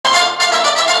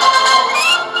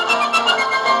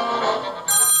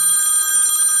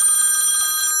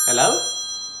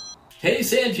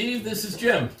Sanjeev, this is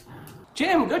Jim.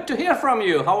 Jim, good to hear from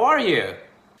you. How are you?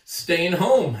 Staying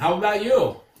home. How about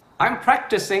you? I'm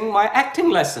practicing my acting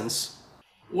lessons.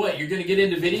 What, you're going to get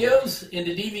into videos?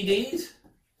 Into DVDs?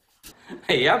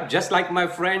 Yep, just like my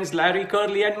friends Larry,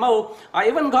 Curly, and Mo, I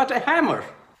even got a hammer.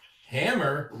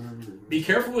 Hammer? Be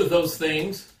careful with those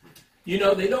things. You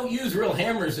know, they don't use real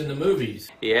hammers in the movies.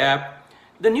 Yeah,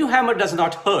 the new hammer does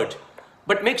not hurt,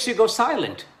 but makes you go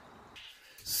silent.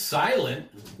 Silent?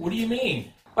 What do you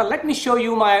mean? Well, let me show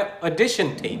you my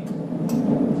audition tape.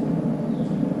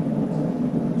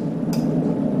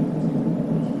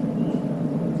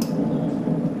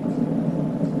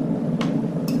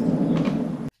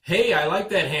 Hey, I like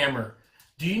that hammer.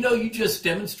 Do you know you just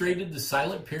demonstrated the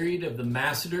silent period of the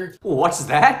masseter? What's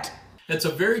that? That's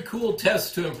a very cool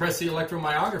test to impress the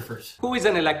electromyographers. Who is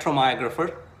an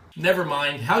electromyographer? Never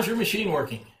mind. How's your machine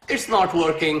working? It's not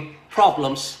working.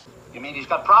 Problems. You mean he's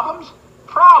got problems?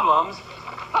 Problems?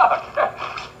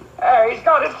 Hey, he's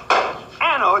got his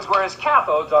anodes where his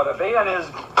cathodes ought to be, and his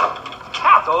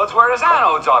cathodes where his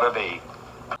anodes ought to be.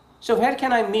 So where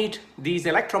can I meet these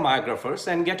electromyographers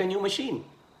and get a new machine?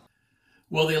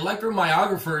 Well, the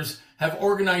electromyographers have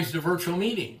organized a virtual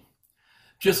meeting.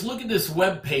 Just look at this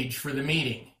web page for the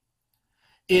meeting.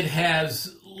 It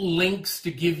has links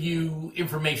to give you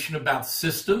information about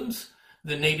systems,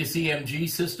 the Natus EMG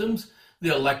systems,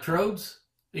 the electrodes,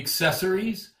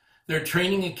 accessories, their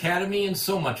training academy, and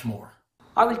so much more.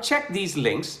 I will check these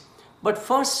links, but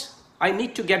first I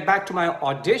need to get back to my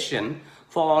audition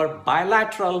for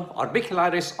bilateral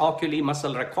orbicularis oculi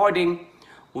muscle recording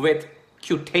with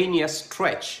cutaneous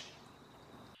stretch.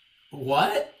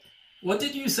 What? What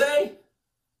did you say?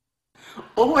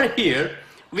 Over here,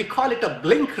 we call it a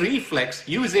blink reflex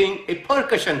using a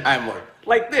percussion hammer,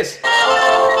 like this.